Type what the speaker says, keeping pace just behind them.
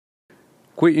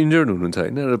कोही इन्जर्ड हुनुहुन्छ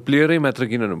होइन र प्लेयरै मात्र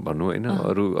किन भन्नु होइन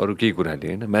अरू केही कुराले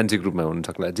होइन मानसिक रूपमा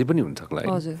हुनसक्ला जे पनि हुनसक्ला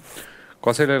हजुर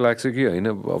कसैलाई लाग्छ कि होइन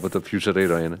अब त फ्युचरै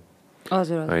रहेन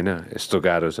हजुर होइन यस्तो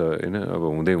गाह्रो छ होइन अब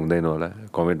हुँदैन होला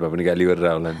कमेन्टमा पनि गाली गरेर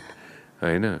आउलान्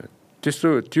होइन त्यस्तो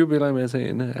त्यो बेलामा चाहिँ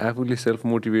होइन आफूले सेल्फ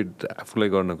मोटिभेट आफूलाई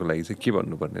गर्नको लागि चाहिँ के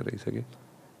भन्नुपर्ने रहेछ कि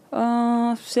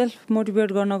सेल्फ मोटिभेट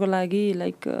गर्नको लागि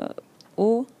लाइक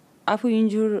आफू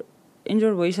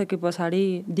इन्जोर भइसके पछाडि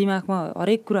दिमागमा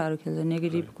हरेक कुराहरू खेल्छ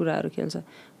नेगेटिभ कुराहरू खेल्छ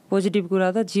पोजिटिभ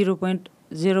कुरा त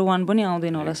 0.01 पनि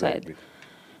आउँदैन होला सायद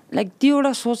लाइक त्यो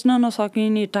एउटा सोच्न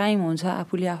नसकिने टाइम हुन्छ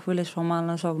आफूले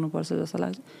सम्हाल्न सक्नुपर्छ जस्तो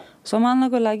लाग्छ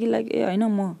सम्हाल्नको लागि लाइक होइन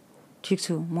म ठिक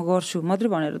छु म गर्छु मात्रै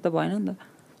भनेर त भएन नि त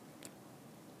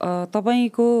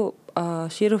तपाईँको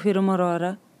सेरोफेरोमा रहेर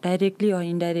डाइरेक्टली वा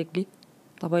इन्डाइरेक्टली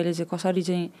तपाईँले चाहिँ कसरी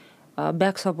चाहिँ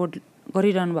ब्याक सपोर्ट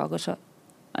गरिरहनु भएको छ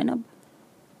होइन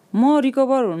म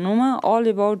रिकभर हुनुमा अल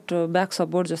एबाउट ब्याक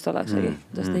सपोर्ट जस्तो लाग्छ कि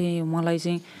जस्तै मलाई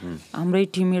चाहिँ हाम्रै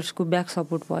टिममेट्सको ब्याक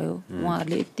सपोर्ट भयो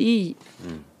उहाँहरूले यति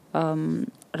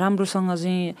राम्रोसँग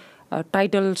चाहिँ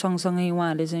टाइटल सँगसँगै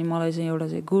उहाँहरूले चाहिँ मलाई चाहिँ एउटा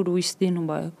चाहिँ गुड विस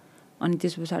दिनुभयो अनि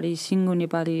त्यस पछाडि सिङ्गो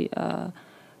नेपाली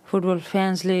फुटबल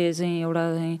फ्यान्सले चाहिँ एउटा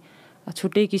चाहिँ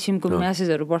छुट्टै किसिमको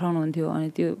म्यासेजहरू पठाउनुहुन्थ्यो अनि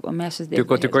त्यो म्यासेज त्यो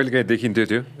कहिले काहीँ देखिन्थ्यो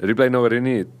त्यो रिप्लाई नगरे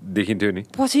नि देखिन्थ्यो नि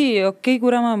पछि केही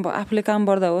कुरामा आफूले काम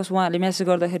गर्दा होस् उहाँहरूले म्यासेज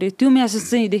गर्दाखेरि त्यो म्यासेज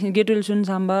चाहिँ देखिन् गेट वेल सुन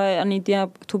साम्बा अनि त्यहाँ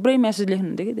थुप्रै म्यासेज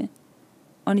लेख्नुहुन्थ्यो कि त्यहाँ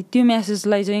अनि त्यो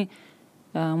म्यासेजलाई चाहिँ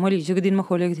मैले हिजोको दिनमा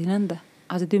खोलेको थिइनँ नि त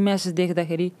आज त्यो म्यासेज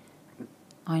देख्दाखेरि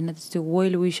होइन त्यो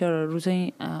वेल विसरहरू चाहिँ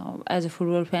एज अ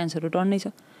फुटबल फ्यान्सहरू टन्नै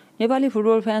छ नेपाली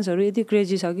फुटबल फ्यान्सहरू यति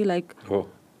क्रेजी छ कि लाइक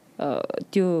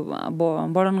त्यो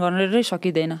वर्णन गर्नै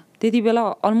सकिँदैन त्यति बेला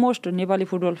अलमोस्ट नेपाली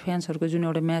फुटबल फ्यान्सहरूको जुन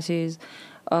एउटा म्यासेज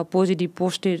पोजिटिभ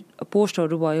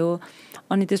पोस्टहरू भयो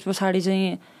अनि त्यस पछाडि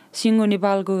चाहिँ सिङ्गो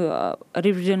नेपालको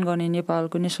रिप्रेजेन्ट गर्ने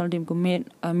नेपालको नेसनल टिमको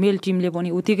मेल टिमले पनि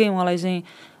उत्तिकै मलाई चाहिँ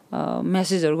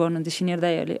म्यासेजहरू गर्नुहुन्थ्यो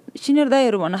सिनियर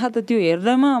दाईहरू भन्न साथ त्यो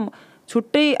हेर्दामा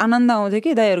छुट्टै आनन्द आउँथ्यो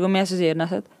कि दाईहरूको म्यासेज हेर्न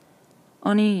साथ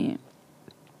अनि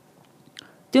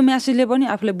त्यो म्यासेजले पनि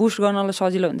आफूलाई बुस्ट गर्नलाई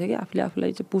सजिलो हुन्थ्यो कि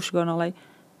आफूलाई चाहिँ पुस्ट गर्नलाई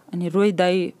अनि रोहित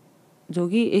दाई जो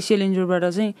कि एसियल इन्जुरबाट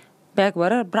चाहिँ ब्याक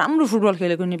भएर राम्रो फुटबल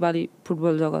खेलेको नेपाली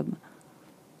फुटबल जगतमा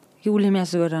कि उसले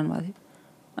म्यासेज गरिरहनु भएको थियो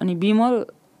अनि विमल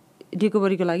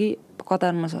रिकभरीको लागि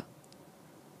कतारमा छ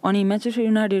अनि म्यान्चेस्टर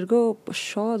युनाइटेडको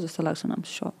जस्तो लाग्छ नाम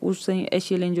उस चाहिँ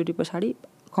एसियल इन्जुरी पछाडि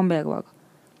कमब्याक भएको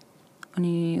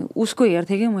अनि उसको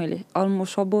हेर्थेँ कि मैले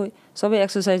अलमोस्ट सबै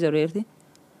एक्सर्साइजहरू हेर्थेँ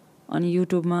अनि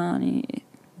युट्युबमा अनि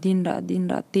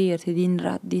दिनरात त्यही हेर्थेँ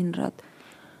दिनरात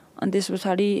अनि त्यस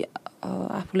पछाडि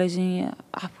आफूलाई चाहिँ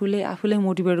आफूलाई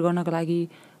मोटिभेट गर्नको लागि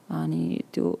अनि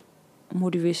त्यो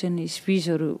मोटिभेसन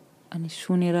स्पिचहरू अनि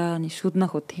सुनेर अनि सुत्न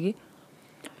खोज्थेँ कि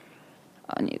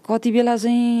अनि कति बेला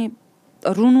चाहिँ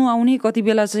रुनु आउने कति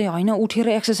बेला चाहिँ होइन उठेर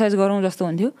एक्सर्साइज गरौँ जस्तो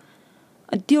हुन्थ्यो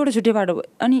अनि त्यो एउटा छुट्टै बाटो भयो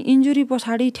अनि इन्जुरी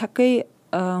पछाडि ठ्याक्कै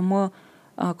म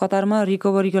कतारमा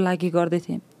रिकभरीको लागि गर्दै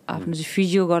थिएँ आफ्नो चाहिँ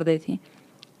फिजियो गर्दै थिएँ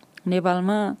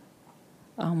नेपालमा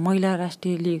महिला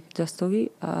राष्ट्रिय लिग जस्तो कि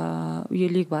उयो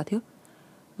लिग भएको थियो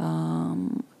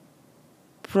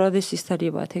प्रदेश स्तरीय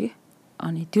भएको थियो कि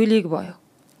अनि त्यो लिग भयो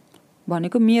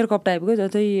भनेको मेयर कप टाइपको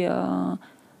जस्तै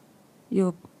यो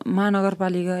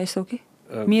महानगरपालिका यस्तो के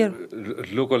मेयर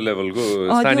लोकल लेभलको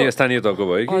स्थानीय तहको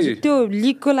भयो कि त्यो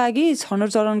लिगको लागि छनौट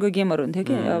चरणको गेमहरू हुन्थ्यो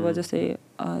कि अब जस्तै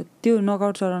त्यो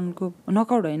नकआउट चरणको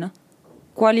नकआउट होइन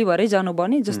क्वाली भएरै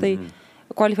जानुपर्ने जस्तै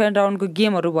क्वालिफाइङ राउन्डको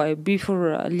गेमहरू भयो बिफोर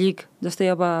लिग जस्तै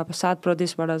अब 7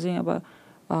 प्रदेशबाट चाहिँ अब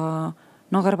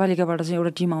नगरपालिकाबाट चाहिँ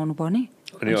एउटा टिम आउनुपर्ने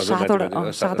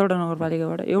 7वटा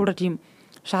नगरपालिकाबाट एउटा टिम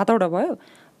 7वटा भयो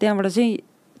त्यहाँबाट चाहिँ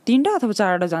 3वटा अथवा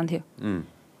 4वटा जान्थ्यो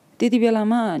त्यति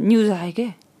बेलामा न्युज आयो के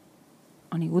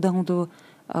अनि उदाउँदो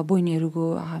बहिनीहरूको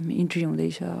इन्ट्री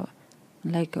हुँदैछ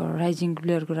लाइक राइजिङ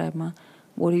प्लेयरको राइपमा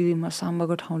भोलि दिनमा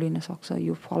साम्बाको ठाउँ लिन सक्छ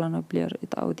यो फलाना प्लेयर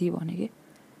यताउति भने कि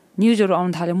न्युजहरू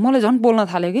आउनु थाल्यो मलाई झन् बोल्न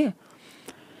थाल्यो कि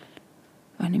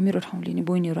अनि मेरो ठाउँ लिने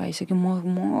बहिनीहरू आइसक्यो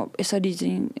म यसरी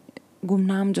चाहिँ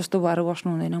गुमनाम जस्तो भएर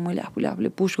बस्नु हुँदैन मैले आफूले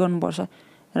पुस्ट गर्नुपर्छ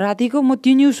रातिको म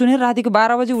त्यो न्युज सुनेर रातिको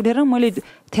 12 बजे उठेर मैले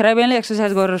थेरापीले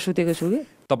एक्सर्साइज गरेर सुतेको छु कि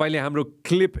तपाईले हाम्रो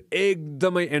क्लिप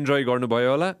एकदमै एन्जोय गर्नुभयो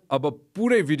होला अब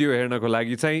पुरै भिडियो हेर्नको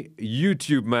लागि चाहिँ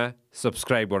युट्युबमा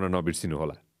सब्स्क्राइब गर्न नबिर्सिनु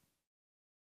होला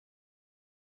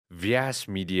व्यास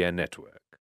मिडिया नेटवर्क